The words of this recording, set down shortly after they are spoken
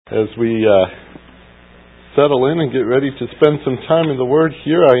As we settle in and get ready to spend some time in the Word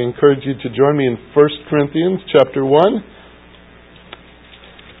here, I encourage you to join me in 1 Corinthians chapter 1.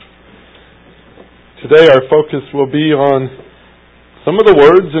 Today our focus will be on some of the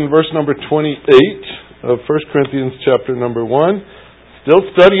words in verse number 28 of 1 Corinthians chapter number 1. Still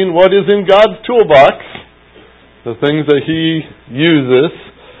studying what is in God's toolbox, the things that He uses.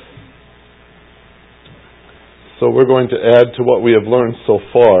 So we're going to add to what we have learned so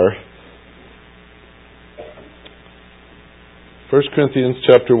far. 1 Corinthians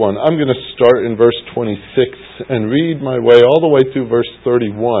chapter 1. I'm going to start in verse 26 and read my way all the way through verse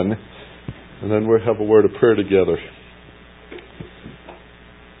 31. And then we'll have a word of prayer together.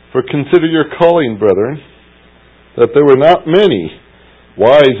 For consider your calling, brethren, that there were not many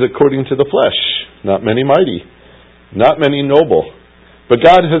wise according to the flesh, not many mighty, not many noble. But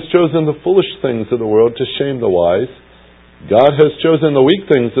God has chosen the foolish things of the world to shame the wise. God has chosen the weak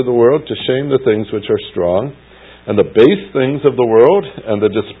things of the world to shame the things which are strong. And the base things of the world and the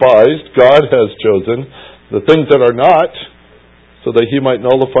despised God has chosen, the things that are not, so that He might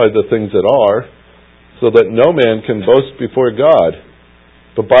nullify the things that are, so that no man can boast before God.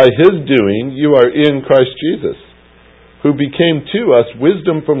 But by His doing you are in Christ Jesus, who became to us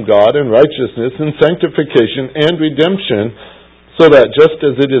wisdom from God and righteousness and sanctification and redemption, so that just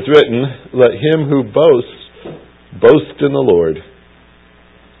as it is written, let him who boasts, boast in the Lord.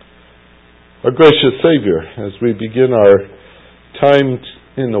 Our gracious Savior, as we begin our time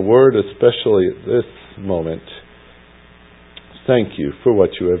in the Word, especially at this moment, thank you for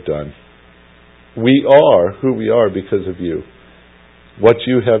what you have done. We are who we are because of you, what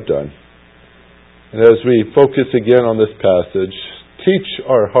you have done. And as we focus again on this passage, teach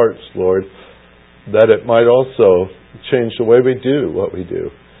our hearts, Lord, that it might also change the way we do what we do.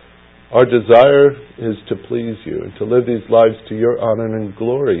 Our desire is to please you and to live these lives to your honor and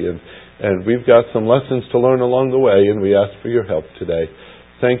glory. And we've got some lessons to learn along the way, and we ask for your help today.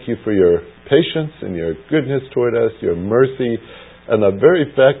 Thank you for your patience and your goodness toward us, your mercy, and the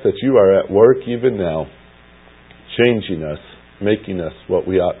very fact that you are at work even now, changing us, making us what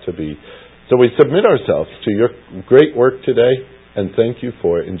we ought to be. So we submit ourselves to your great work today, and thank you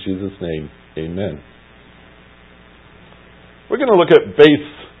for it in Jesus' name. Amen. We're going to look at base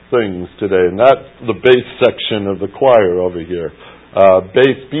things today, not the bass section of the choir over here.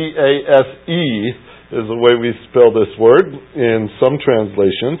 Base, B-A-S-E, is the way we spell this word in some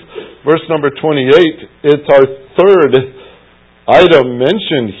translations. Verse number 28, it's our third item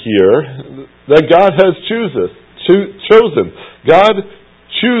mentioned here that God has chosen. God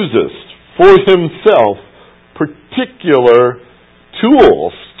chooses for Himself particular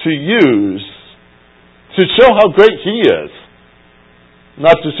tools to use to show how great He is.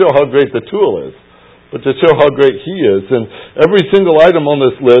 Not to show how great the tool is, but to show how great He is. And every single item on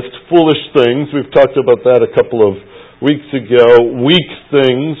this list, foolish things, we've talked about that a couple of weeks ago. Weak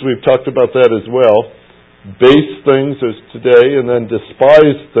things, we've talked about that as well. Base things is today, and then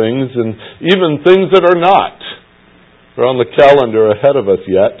despised things, and even things that are not. They're on the calendar ahead of us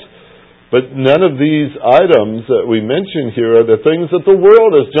yet. But none of these items that we mention here are the things that the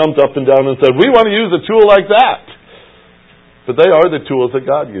world has jumped up and down and said, we want to use a tool like that. But they are the tools that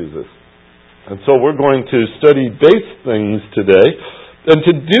God uses. And so we're going to study base things today. And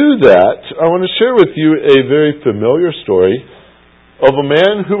to do that, I want to share with you a very familiar story of a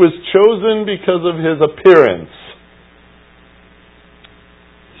man who was chosen because of his appearance.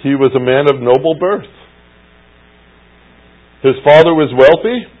 He was a man of noble birth. His father was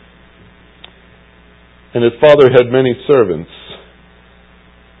wealthy, and his father had many servants.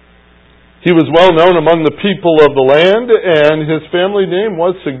 He was well known among the people of the land, and his family name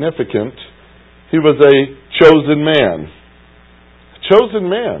was significant. He was a chosen man. Chosen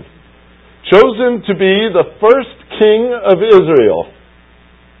man. Chosen to be the first king of Israel.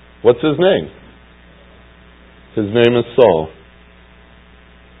 What's his name? His name is Saul.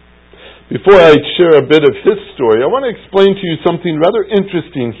 Before I share a bit of his story, I want to explain to you something rather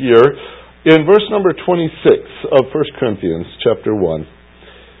interesting here in verse number 26 of 1 Corinthians chapter 1.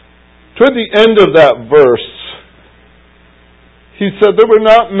 Toward the end of that verse, he said, there were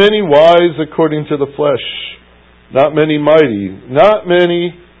not many wise according to the flesh, not many mighty, not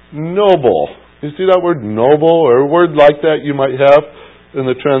many noble. You see that word noble, or a word like that you might have in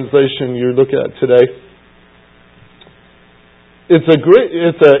the translation you look at today? It's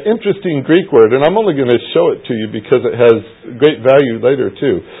an interesting Greek word, and I'm only going to show it to you because it has great value later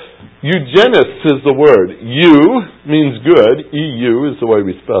too. Eugenis is the word. Eu means good. EU is the way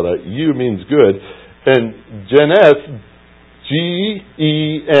we spell that. Eu means good. And genes, G-E-N-E-S.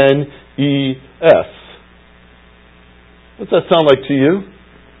 What's that sound like to you?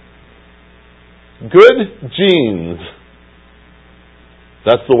 Good genes.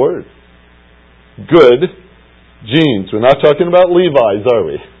 That's the word. Good genes. We're not talking about Levi's, are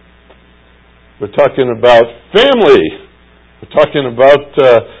we? We're talking about family. We're talking about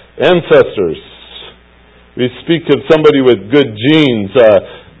ancestors. We speak of somebody with good genes.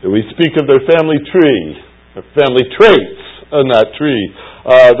 We speak of their family tree, their family traits on that tree.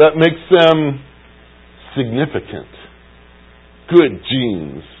 That makes them significant. Good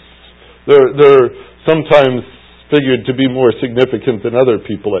genes. They're sometimes figured to be more significant than other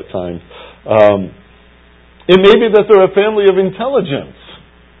people at times. It may be that they're a family of intelligence.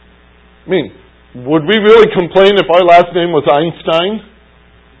 I mean, would we really complain if our last name was Einstein?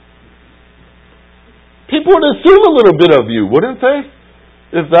 People would assume a little bit of you, wouldn't they?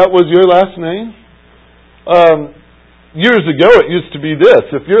 If that was your last name? Years ago it used to be this.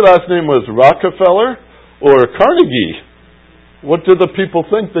 If your last name was Rockefeller or Carnegie, what did the people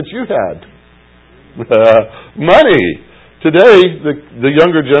think that you had? Money. Today, the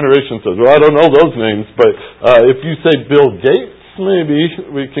younger generation says, well, I don't know those names, but if you say Bill Gates, maybe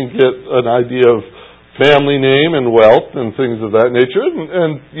we can get an idea of family name and wealth and things of that nature.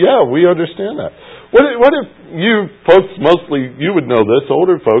 And yeah, we understand that. What if you folks, mostly you would know this,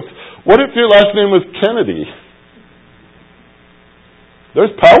 older folks, what if your last name was Kennedy?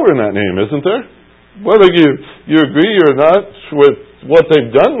 There's power in that name, isn't there? Whether you agree or not with what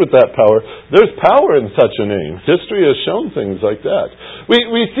they've done with that power, there's power in such a name. History has shown things like that. We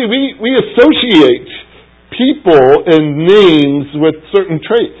associate people and names with certain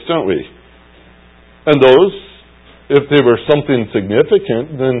traits, don't we? And those, if they were something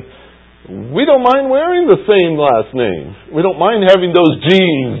significant, then we don't mind wearing the same last name. We don't mind having those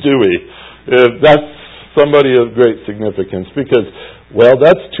genes, do we? If that's somebody of great significance, because, well,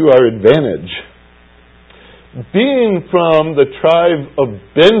 that's to our advantage. Being from the tribe of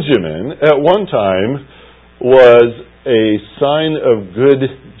Benjamin at one time was a sign of good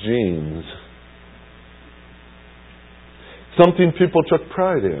genes. Something people took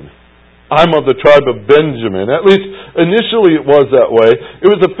pride in. I'm of the tribe of Benjamin. At least initially it was that way. It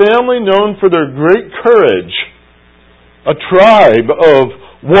was a family known for their great courage. A tribe of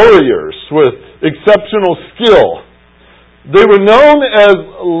warriors with exceptional skill. They were known as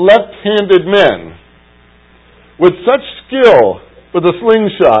left-handed men with such skill with a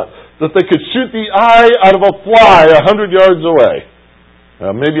slingshot that they could shoot the eye out of a fly 100 yards away.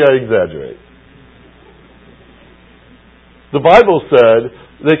 Now, maybe I exaggerate. The Bible said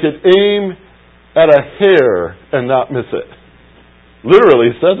they could aim at a hair and not miss it.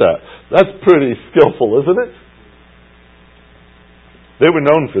 Literally said that. That's pretty skillful, isn't it? They were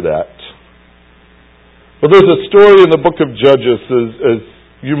known for that. Well, there's a story in the book of Judges, as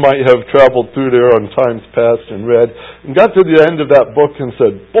you might have traveled through there on times past and read, and got to the end of that book and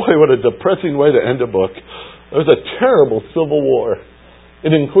said, boy, what a depressing way to end a book. There was a terrible civil war.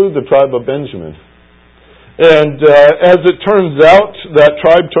 It included the tribe of Benjamin. And as it turns out, that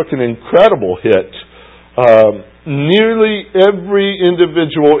tribe took an incredible hit. Nearly every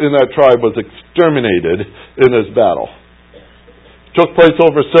individual in that tribe was exterminated in this battle. It took place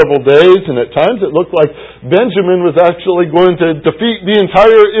over several days, and at times it looked like Benjamin was actually going to defeat the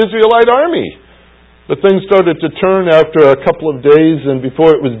entire Israelite army. But things started to turn after a couple of days, and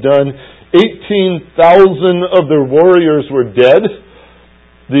before it was done, 18,000 of their warriors were dead.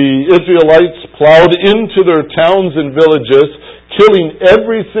 The Israelites plowed into their towns and villages, killing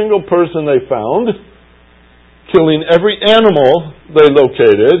every single person they found, killing every animal they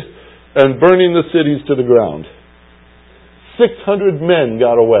located, and burning the cities to the ground. 600 men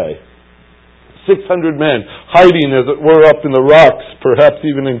got away. 600 men, hiding as it were up in the rocks, perhaps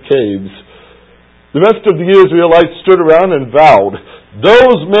even in caves. The rest of the Israelites stood around and vowed,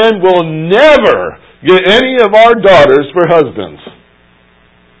 those men will never get any of our daughters for husbands.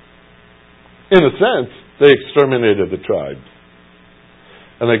 In a sense, they exterminated the tribe.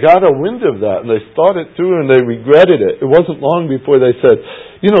 And they got a wind of that, and they thought it through, and they regretted it. It wasn't long before they said,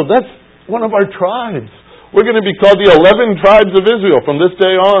 that's one of our tribes. We're going to be called the 11 tribes of Israel from this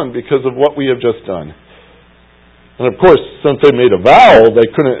day on because of what we have just done. And of course, since they made a vow, they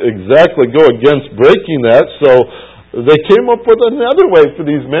couldn't exactly go against breaking that, so they came up with another way for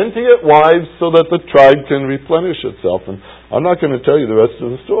these men to get wives so that the tribe can replenish itself. And I'm not going to tell you the rest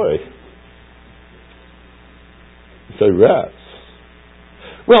of the story. You say, rats.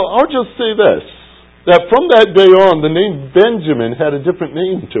 Well, I'll just say this, that from that day on, the name Benjamin had a different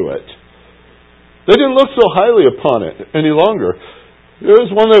name to it. They didn't look so highly upon it any longer. There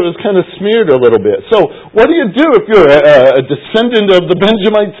was one that was kind of smeared a little bit. So what do you do if you're a descendant of the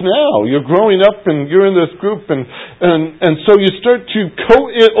Benjamites now? You're growing up and you're in this group and so you start to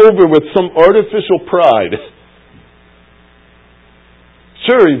coat it over with some artificial pride.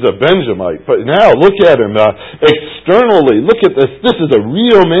 Sure, he's a Benjamite, but now look at him externally. Look at this. This is a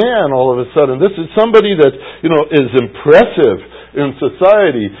real man all of a sudden. This is somebody that, is impressive in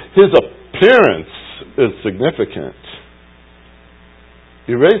society. His appearance is significant.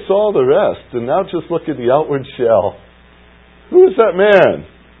 Erase all the rest, and now just look at the outward shell. Who is that man?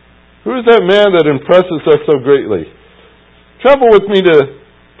 Who is that man that impresses us so greatly? Travel with me to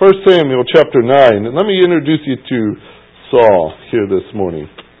 1 Samuel chapter 9, and let me introduce you to Saul here this morning.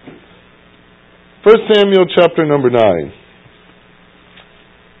 1 Samuel chapter number 9.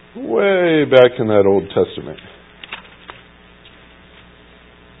 Way back in that Old Testament.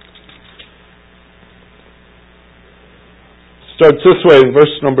 Starts this way in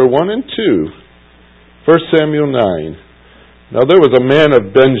verse number 1 and 2. 1 Samuel 9. Now there was a man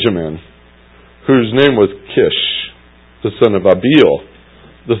of Benjamin whose name was Kish, the son of Abiel,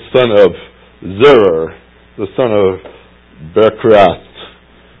 the son of Zerah, the son of Berkrath,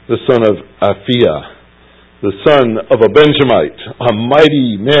 the son of Aphiah, the son of a Benjamite, a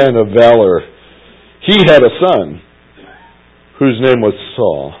mighty man of valor. He had a son whose name was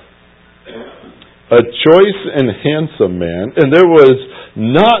Saul, a choice and handsome man, and there was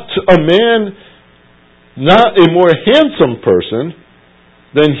not a more handsome person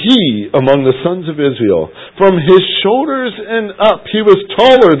than he among the sons of Israel. From his shoulders and up, he was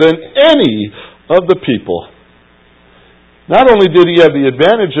taller than any of the people. Not only did he have the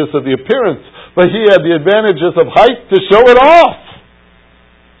advantages of the appearance, but he had the advantages of height to show it off.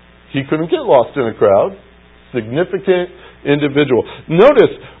 He couldn't get lost in a crowd. Significant individual.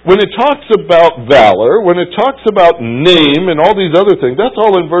 Notice, when it talks about valor, when it talks about name and all these other things, that's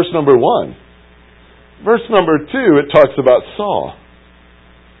all in verse number 1. Verse number 2, it talks about Saul.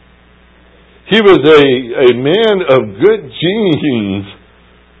 He was a man of good genes,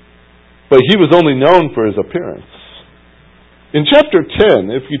 but he was only known for his appearance. In chapter 10,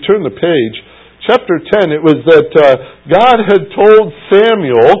 if you turn the page, chapter 10, it was that God had told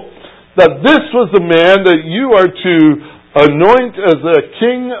Samuel that this was the man that you are to anoint as the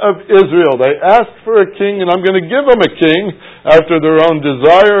king of Israel. They asked for a king, and I'm going to give them a king after their own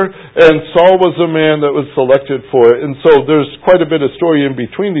desire, and Saul was the man that was selected for it. And so there's quite a bit of story in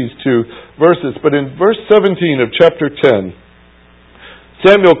between these two verses. But in verse 17 of chapter 10,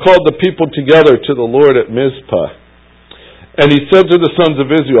 Samuel called the people together to the Lord at Mizpah. And he said to the sons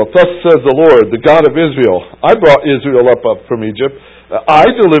of Israel, "Thus says the Lord, the God of Israel, I brought Israel up from Egypt. I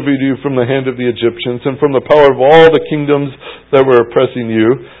delivered you from the hand of the Egyptians and from the power of all the kingdoms that were oppressing you.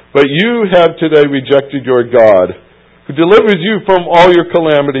 But you have today rejected your God, who delivers you from all your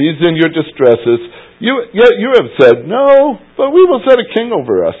calamities and your distresses. Yet you have said, 'No, but we will set a king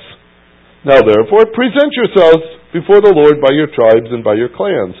over us.' Now therefore present yourselves before the Lord by your tribes and by your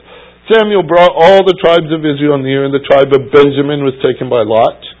clans." Samuel brought all the tribes of Israel near, and the tribe of Benjamin was taken by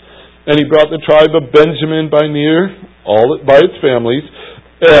lot. And he brought the tribe of Benjamin by near, all by its families,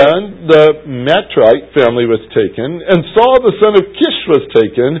 and the Matrite family was taken, and Saul the son of Kish was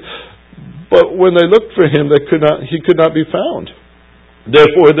taken, but when they looked for him, he could not be found.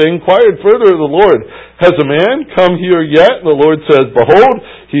 Therefore they inquired further of the Lord, "Has a man come here yet?" And the Lord says, "Behold,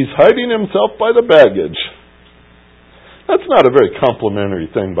 he's hiding himself by the baggage." That's not a very complimentary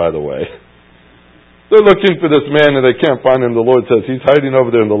thing, by the way. They're looking for this man and they can't find him. The Lord says, "He's hiding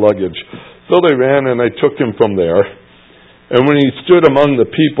over there in the luggage." So they ran and they took him from there. And when he stood among the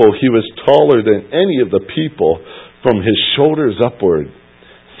people, he was taller than any of the people from his shoulders upward.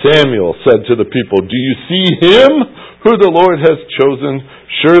 Samuel said to the people, "Do you see him who the Lord has chosen?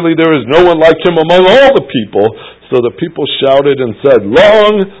 Surely there is no one like him among all the people." So the people shouted and said,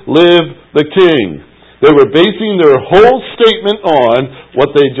 "Long live the king." They were basing their whole statement on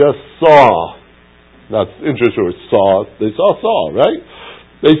what they just saw. That's interesting. They saw Saul, right?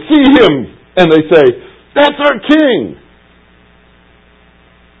 They see him and they say, "That's our king."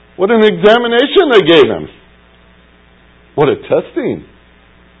 What an examination they gave him. What a testing.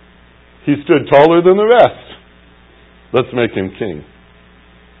 He stood taller than the rest. Let's make him king.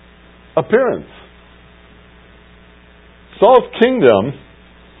 Appearance. Saul's kingdom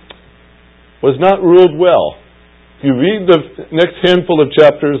was not ruled well. If you read the next handful of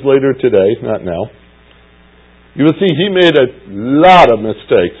chapters later today, not now, you will see he made a lot of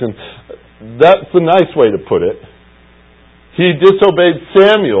mistakes. And that's the nice way to put it. He disobeyed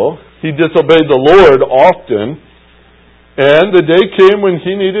Samuel. He disobeyed the Lord often. And the day came when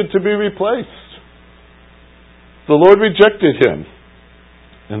he needed to be replaced. The Lord rejected him.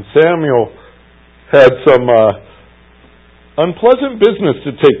 And Samuel had some unpleasant business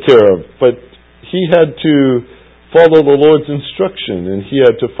to take care of, but he had to follow the Lord's instruction, and he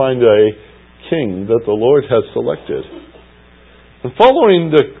had to find a king that the Lord has selected. And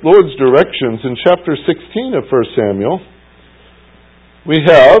following the Lord's directions in chapter 16 of 1 Samuel, we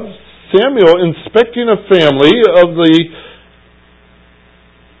have Samuel inspecting a family of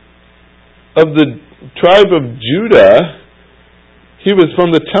the tribe of Judah. He was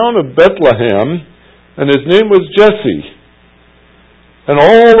from the town of Bethlehem, and his name was Jesse. And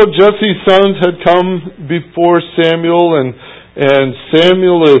all of Jesse's sons had come before Samuel, and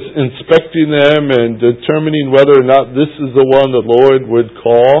Samuel is inspecting them and determining whether or not this is the one the Lord would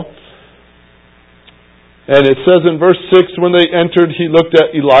call. And it says in verse 6, when they entered, he looked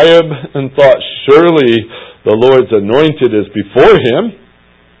at Eliab and thought, surely the Lord's anointed is before him.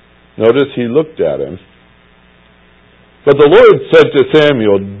 Notice he looked at him. But the Lord said to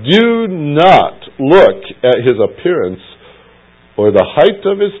Samuel, do not look at his appearance or the height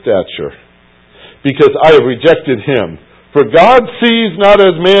of his stature, because I have rejected him. For God sees not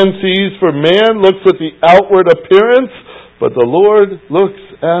as man sees, for man looks at the outward appearance, but the Lord looks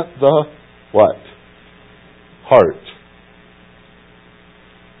at the what? Heart.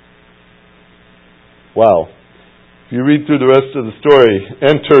 Wow. If you read through the rest of the story,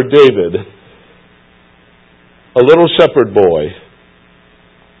 enter David, a little shepherd boy,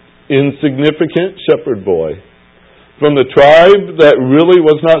 insignificant shepherd boy, from the tribe that really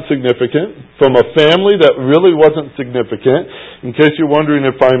was not significant, from a family that really wasn't significant. In case you're wondering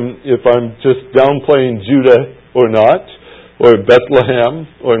if I'm just downplaying Judah or not, or Bethlehem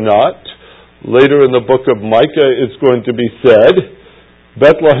or not, later in the book of Micah it's going to be said,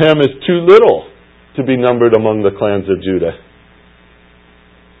 Bethlehem is too little to be numbered among the clans of Judah.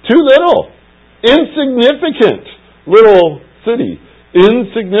 Too little. Insignificant little city.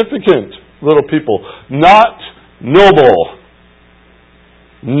 Insignificant little people. Not noble.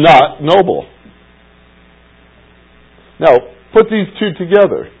 Not noble. Now, put these two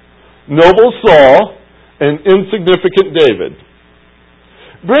together. Noble Saul and insignificant David.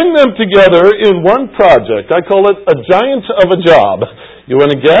 Bring them together in one project. I call it a giant of a job. You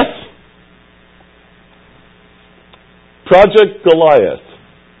want to guess? Project Goliath.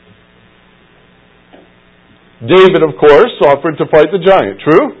 David, of course, offered to fight the giant.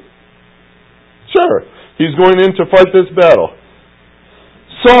 True? Sure. He's going in to fight this battle.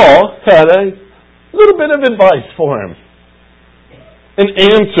 Saul had a little bit of advice for him. An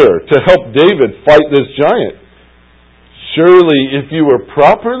answer to help David fight this giant. Surely, if you were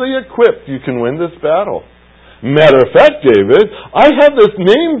properly equipped, you can win this battle. Matter of fact, David, I have this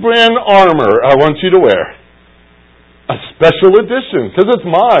name brand armor I want you to wear. A special edition, because it's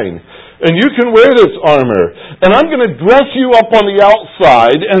mine. And you can wear this armor. And I'm going to dress you up on the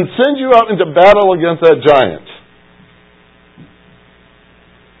outside and send you out into battle against that giant.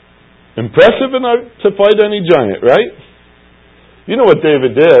 Impressive enough to fight any giant, right? You know what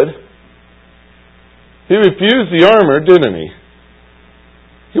David did. He refused the armor, didn't he?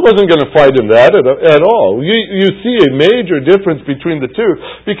 He wasn't going to fight him that at all. You see a major difference between the two.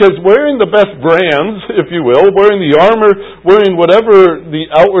 Because wearing the best brands, if you will, wearing the armor, wearing whatever the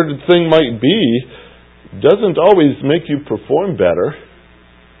outward thing might be, doesn't always make you perform better.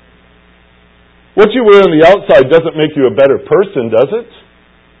 What you wear on the outside doesn't make you a better person, does it?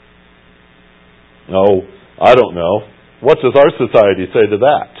 No, I don't know. What does our society say to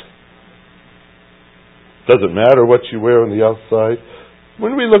that? Doesn't matter what you wear on the outside.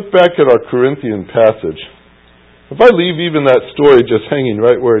 When we look back at our Corinthian passage, if I leave even that story just hanging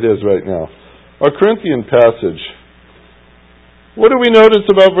right where it is right now, our Corinthian passage, what do we notice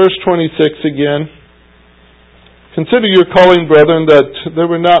about verse 26 again? Consider your calling, brethren, that there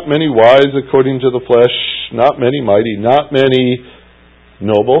were not many wise according to the flesh, not many mighty, not many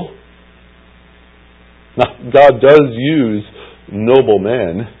noble. Now, God does use noble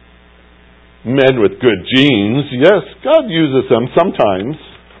men. Men with good genes. Yes, God uses them sometimes,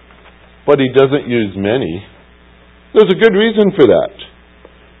 but He doesn't use many. There's a good reason for that.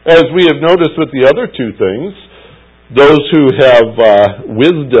 As we have noticed with the other two things, those who have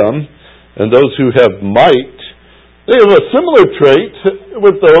wisdom and those who have might, they have a similar trait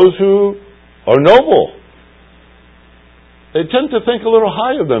with those who are noble. They tend to think a little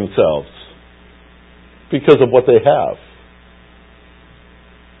high of themselves because of what they have.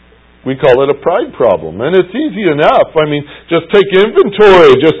 We call it a pride problem. And it's easy enough. I mean, just take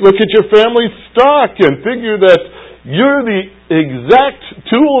inventory. Just look at your family stock and figure that you're the exact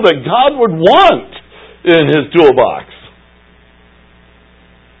tool that God would want in His toolbox.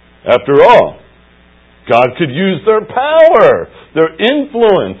 After all, God could use their power, their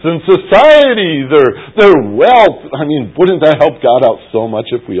influence in society, their wealth. I mean, wouldn't that help God out so much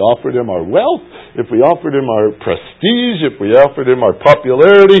if we offered Him our wealth, if we offered Him our prestige, if we offered Him our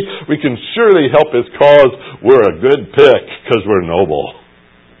popularity? We can surely help His cause. We're a good pick because we're noble.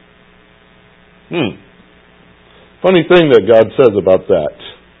 Funny thing that God says about that.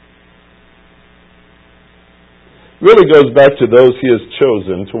 Really goes back to those He has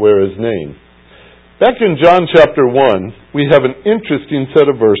chosen to wear His name. Back in John chapter 1, we have an interesting set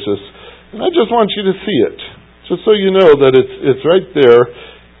of verses, and I just want you to see it, just so you know that it's right there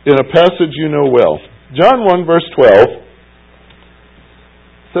in a passage you know well. John 1 verse 12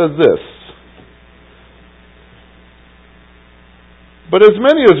 says this, "But as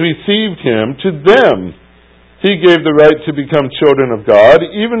many as received Him, to them He gave the right to become children of God,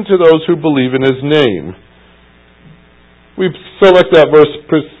 even to those who believe in His name." We select that verse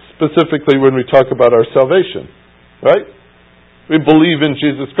specifically when we talk about our salvation, right? We believe in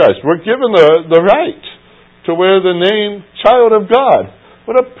Jesus Christ. We're given the right to wear the name Child of God.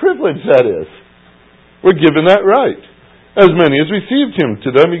 What a privilege that is. We're given that right. As many as received Him,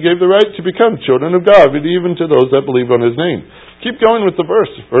 to them He gave the right to become children of God, but even to those that believe on His name. Keep going with the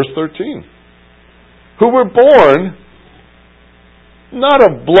verse, verse 13. Who were born not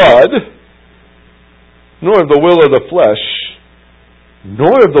of blood, nor of the will of the flesh,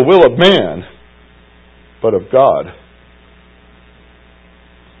 nor of the will of man, but of God.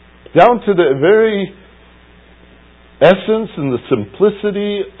 Down to the very essence and the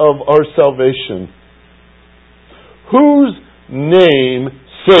simplicity of our salvation. Whose name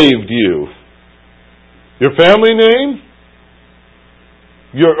saved you? Your family name?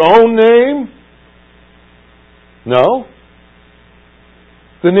 Your own name? No.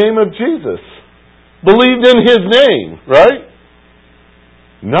 The name of Jesus. Believed in His name, right?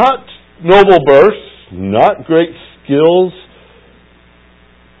 Not noble births, not great skills,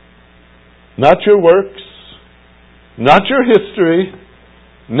 not your works, not your history,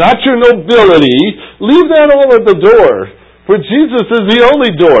 not your nobility. Leave that all at the door. For Jesus is the only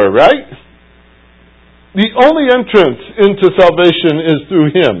door, right? The only entrance into salvation is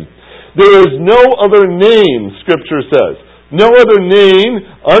through Him. There is no other name, Scripture says, no other name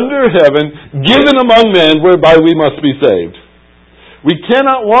under heaven given among men whereby we must be saved. We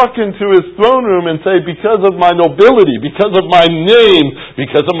cannot walk into His throne room and say, because of my nobility, because of my name,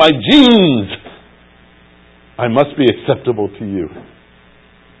 because of my genes, I must be acceptable to you.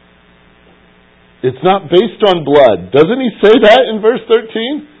 It's not based on blood. Doesn't He say that in verse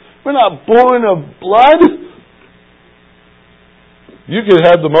 13? We're not born of blood. You could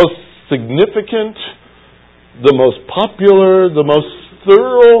have the most significant, the most popular, the most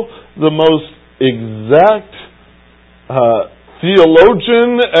thorough, the most exact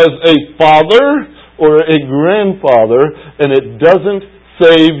theologian as a father or a grandfather, and it doesn't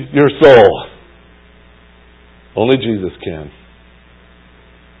save your soul. Only Jesus can.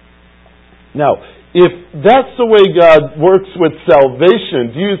 Now, if that's the way God works with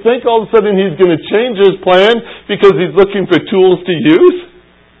salvation, do you think all of a sudden He's going to change His plan because He's looking for tools to use?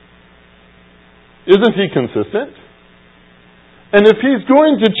 Isn't He consistent? And if He's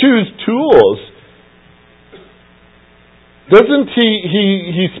going to choose tools, doesn't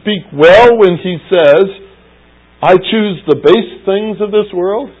He speak well when He says, I choose the base things of this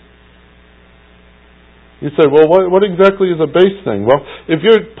world? You say, well, what exactly is a base thing? Well, if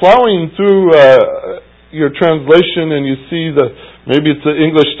you're plowing through your translation and you see maybe it's the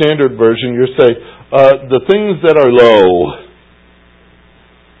English Standard Version, you say, the things that are low.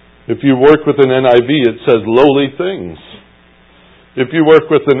 If you work with an NIV, it says lowly things. If you work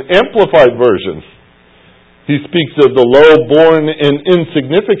with an Amplified Version, he speaks of the low-born and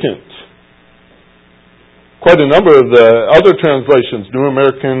insignificant. Quite a number of the other translations, New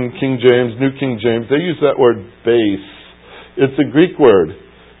American, King James, New King James, they use that word base. It's a Greek word.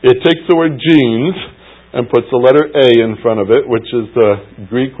 It takes the word genes and puts the letter A in front of it, which is the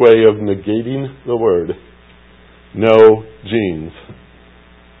Greek way of negating the word. No genes.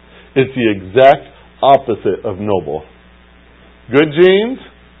 It's the exact opposite of noble. Good genes,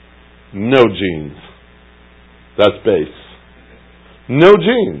 no genes. That's base. No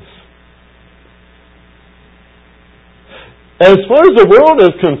genes. As far as the world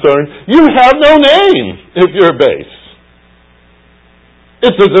is concerned, you have no name if you're base.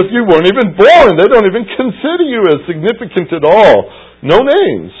 It's as if you weren't even born. They don't even consider you as significant at all. No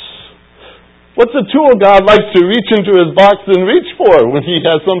names. What's a tool God likes to reach into His box and reach for when He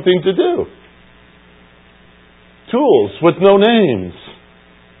has something to do? Tools with no names.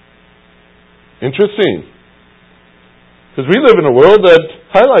 Interesting. Because we live in a world that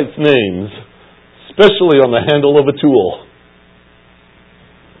highlights names, especially on the handle of a tool.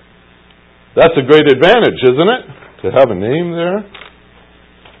 That's a great advantage, isn't it? To have a name there.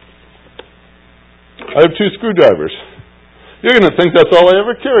 I have 2 screwdrivers. You're going to think that's all I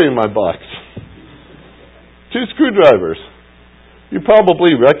ever carry in my box. 2 screwdrivers. You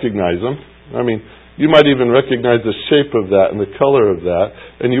probably recognize them. I mean, you might even recognize the shape of that and the color of that,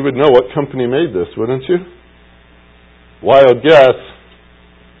 and you would know what company made this, wouldn't you? Wild guess.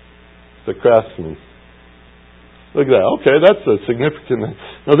 The Craftsman. Look at that. Okay, that's a significant thing.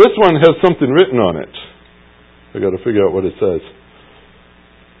 Now this one has something written on it. I got to figure out what it says.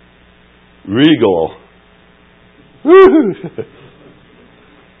 Regal.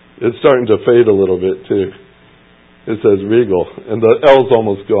 It's starting to fade a little bit too. It says Regal, and the L's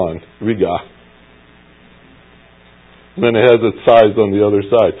almost gone. Riga. And then it has its size on the other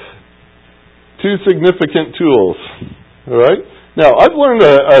side. 2 significant tools. All right? Now, I've learned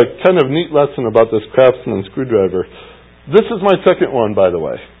a kind of neat lesson about this Craftsman screwdriver. This is my second one, by the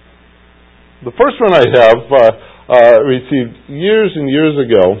way. The first one I have received years and years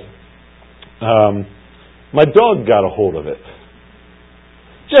ago. My dog got a hold of it.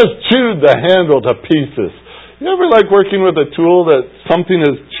 Just chewed the handle to pieces. You ever like working with a tool that something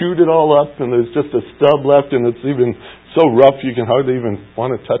has chewed it all up and there's just a stub left and it's even so rough you can hardly even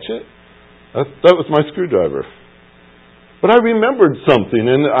want to touch it? That was my screwdriver. But I remembered something,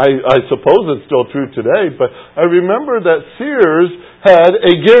 and I suppose it's still true today, but I remember that Sears had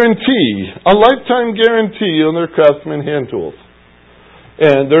a guarantee, a lifetime guarantee on their Craftsman hand tools.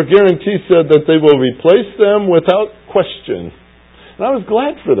 And their guarantee said that they will replace them without question. And I was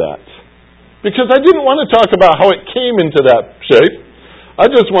glad for that. Because I didn't want to talk about how it came into that shape. I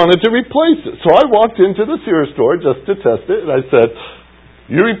just wanted to replace it. So I walked into the Sears store just to test it, and I said,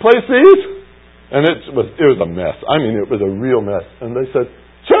 "You replace these?" And it was a mess. I mean, it was a real mess. And they said,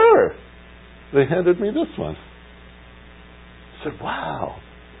 "Sure." They handed me this one. I said, "Wow,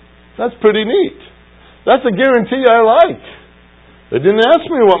 that's pretty neat. That's a guarantee I like." They didn't ask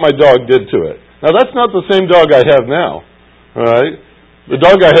me what my dog did to it. Now, that's not the same dog I have now. All right? The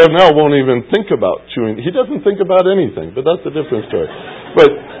dog I have now won't even think about chewing. He doesn't think about anything, but that's a different story.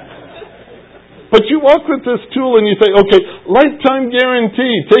 But you walk with this tool and you say, okay, lifetime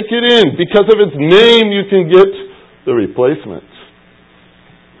guarantee, take it in. Because of its name, you can get the replacement.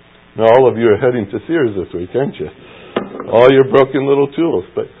 Now, all of you are heading to Sears this week, aren't you? All your broken little tools.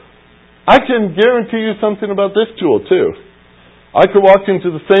 But I can guarantee you something about this tool, too. I could walk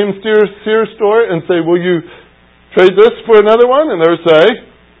into the same Sears store and say, will you trade this for another one? And they would say,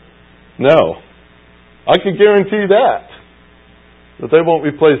 no. I can guarantee that they won't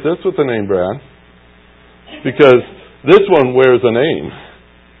replace this with a name brand because this one wears a name.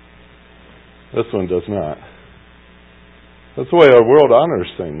 This one does not. That's the way our world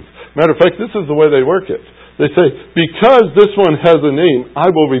honors things. Matter of fact, this is the way they work it. They say, because this one has a name, I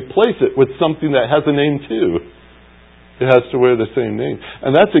will replace it with something that has a name too. It has to wear the same name.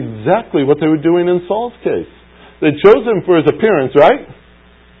 And that's exactly what they were doing in Saul's case. They chose him for his appearance, right?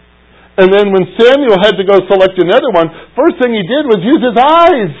 And then when Samuel had to go select another one, first thing he did was use his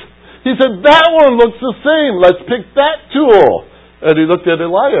eyes. He said, that one looks the same. Let's pick that tool. And he looked at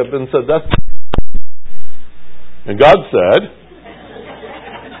Eliab and said, that's... And God said,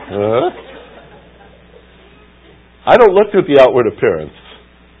 I don't look at the outward appearance,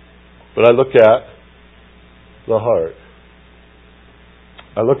 but I look at the heart.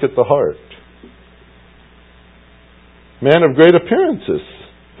 I look at the heart. Man of great appearances,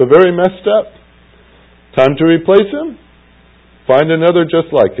 but very messed up. Time to replace him? Find another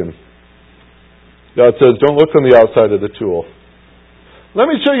just like him. God says, don't look on the outside of the tool. Let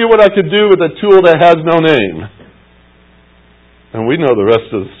me show you what I could do with a tool that has no name. And we know the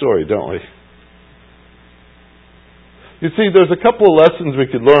rest of the story, don't we? You see, there's a couple of lessons we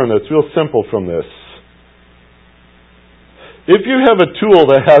could learn that's real simple from this. If you have a tool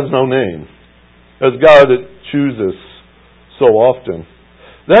that has no name, as God chooses so often,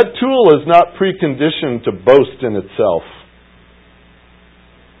 that tool is not preconditioned to boast in itself.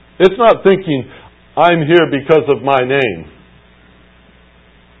 It's not thinking, I'm here because of my name.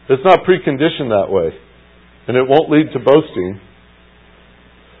 It's not preconditioned that way. And it won't lead to boasting.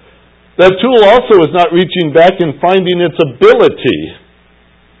 That tool also is not reaching back and finding its ability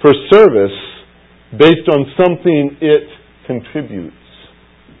for service based on something it contributes.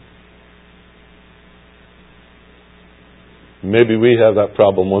 Maybe we have that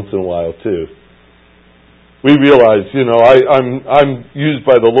problem once in a while too. We realize, I'm used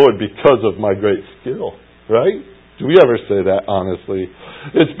by the Lord because of my great skill, right? Do we ever say that honestly?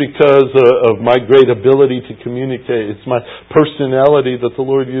 It's because of my great ability to communicate. It's my personality that the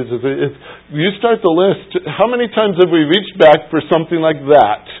Lord uses. You start the list. How many times have we reached back for something like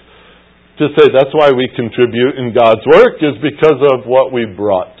that to say that's why we contribute in God's work, is because of what we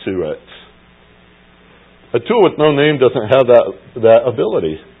brought to it. A tool with no name doesn't have that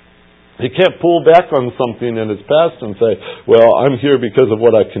ability. He can't pull back on something in his past and say, well, I'm here because of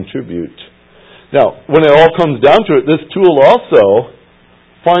what I contribute. Now, when it all comes down to it, this tool also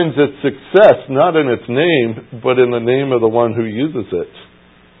finds its success not in its name, but in the name of the one who uses it.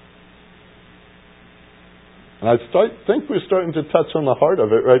 And I think we're starting to touch on the heart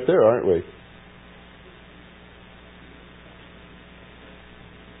of it right there, aren't we?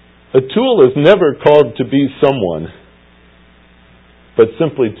 A tool is never called to be someone, but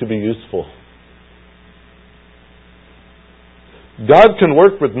simply to be useful. God can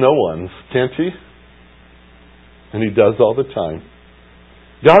work with no one, can't He? And He does all the time.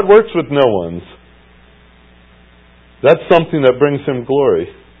 God works with no ones. That's something that brings Him glory.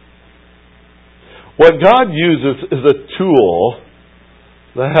 What God uses is a tool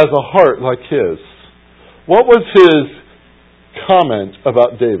that has a heart like His. What was His comment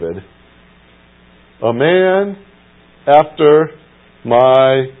about David? A man after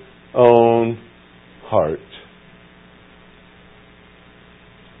my own heart.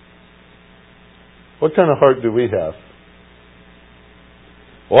 What kind of heart do we have?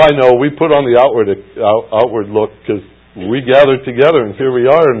 Well, I know we put on the outward look because we gather together and here we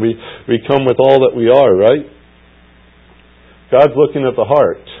are and we come with all that we are, right? God's looking at the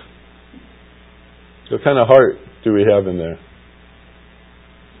heart. What kind of heart do we have in there?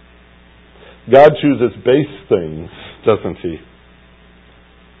 God chooses base things, doesn't He?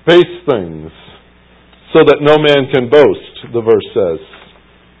 Base things, so that no man can boast, the verse says.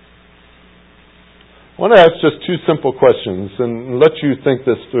 I want to ask just two simple questions and let you think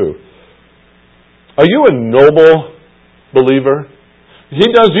this through. Are you a noble believer? He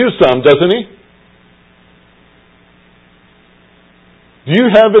does you some, doesn't He? Do you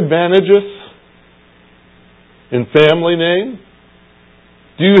have advantages in family name?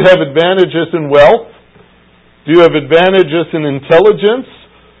 Do you have advantages in wealth? Do you have advantages in intelligence?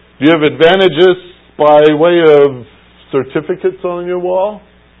 Do you have advantages by way of certificates on your wall?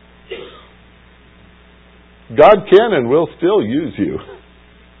 God can and will still use you.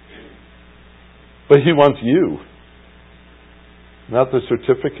 But He wants you. Not the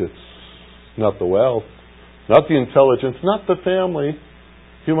certificates. Not the wealth. Not the intelligence. Not the family.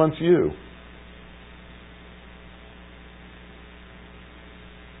 He wants you.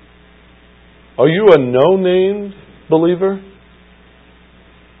 Are you a no-named believer?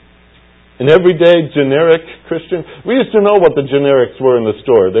 An everyday generic Christian? We used to know what the generics were in the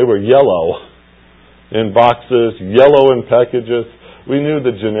store. They were yellow in boxes, yellow in packages. We knew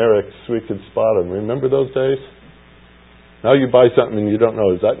the generics. We could spot them. Remember those days? Now you buy something and you don't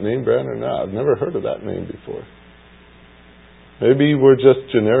know, is that name brand or not? I've never heard of that name before. Maybe we're just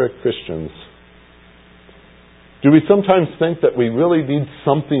generic Christians. Do we sometimes think that we really need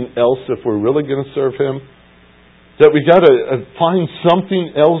something else if we're really going to serve Him? That we got to find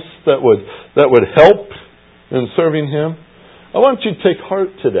something else that would help in serving Him? I want you to take heart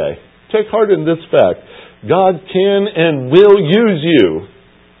today. Take heart in this fact. God can and will use you.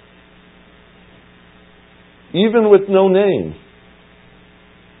 Even with no name.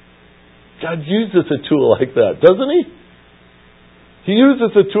 God uses a tool like that, doesn't He? He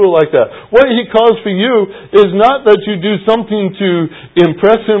uses a tool like that. What He calls for you is not that you do something to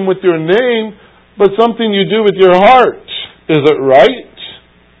impress Him with your name, but something you do with your heart. Is it right?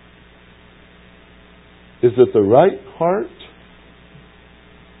 Is it the right heart?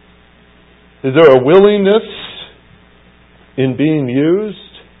 Is there a willingness in being used?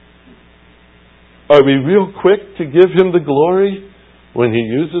 Are we real quick to give Him the glory when He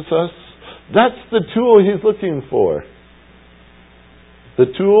uses us? That's the tool He's looking for. The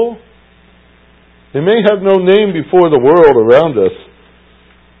tool, it may have no name before the world around us,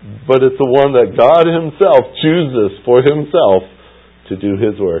 but it's the one that God Himself chooses for Himself to do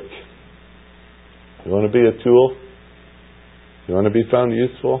His work. You want to be a tool? You want to be found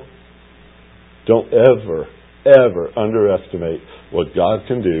useful? Don't ever, ever underestimate what God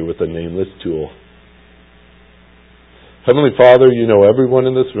can do with a nameless tool. Heavenly Father, You know everyone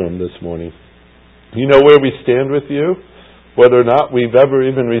in this room this morning. You know where we stand with You, whether or not we've ever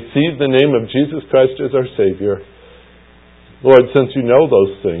even received the name of Jesus Christ as our Savior. Lord, since You know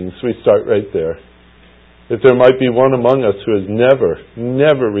those things, we start right there. If there might be one among us who has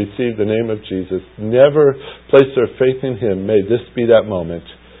never received the name of Jesus, never placed their faith in Him, may this be that moment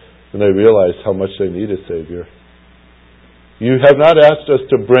when they realize how much they need a Savior. You have not asked us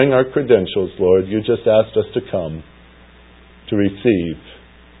to bring our credentials, Lord. You just asked us to come, to receive,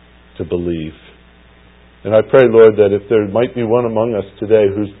 to believe. And I pray, Lord, that if there might be one among us today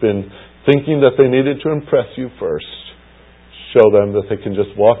who's been thinking that they needed to impress you first, show them that they can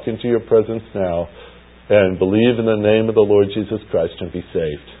just walk into your presence now and believe in the name of the Lord Jesus Christ and be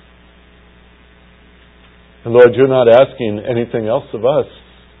saved. And Lord, you're not asking anything else of us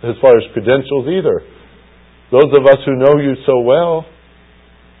as far as credentials either. Those of us who know you so well,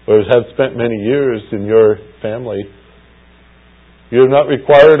 or have spent many years in your family, you have not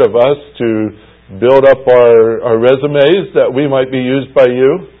required of us to build up our resumes that we might be used by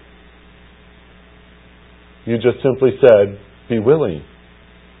you. You just simply said, be willing.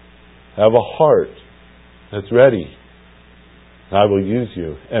 Have a heart that's ready. I will use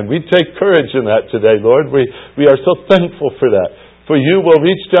you. And we take courage in that today, Lord. We are so thankful for that. For you will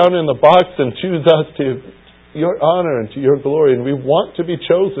reach down in the box and choose us to your honor and to your glory. And we want to be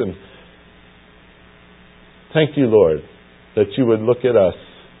chosen. Thank you, Lord, that you would look at us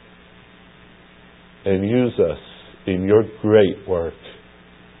and use us in your great work.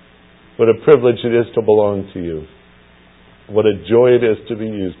 What a privilege it is to belong to you. What a joy it is to be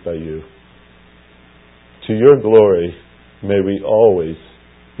used by you. To your glory, may we always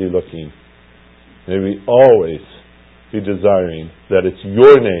be looking. May we always be desiring that it's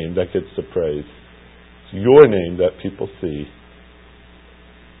your name that gets the praise. It's your name that people see.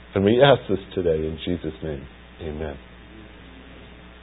 And we ask this today in Jesus' name. Amen.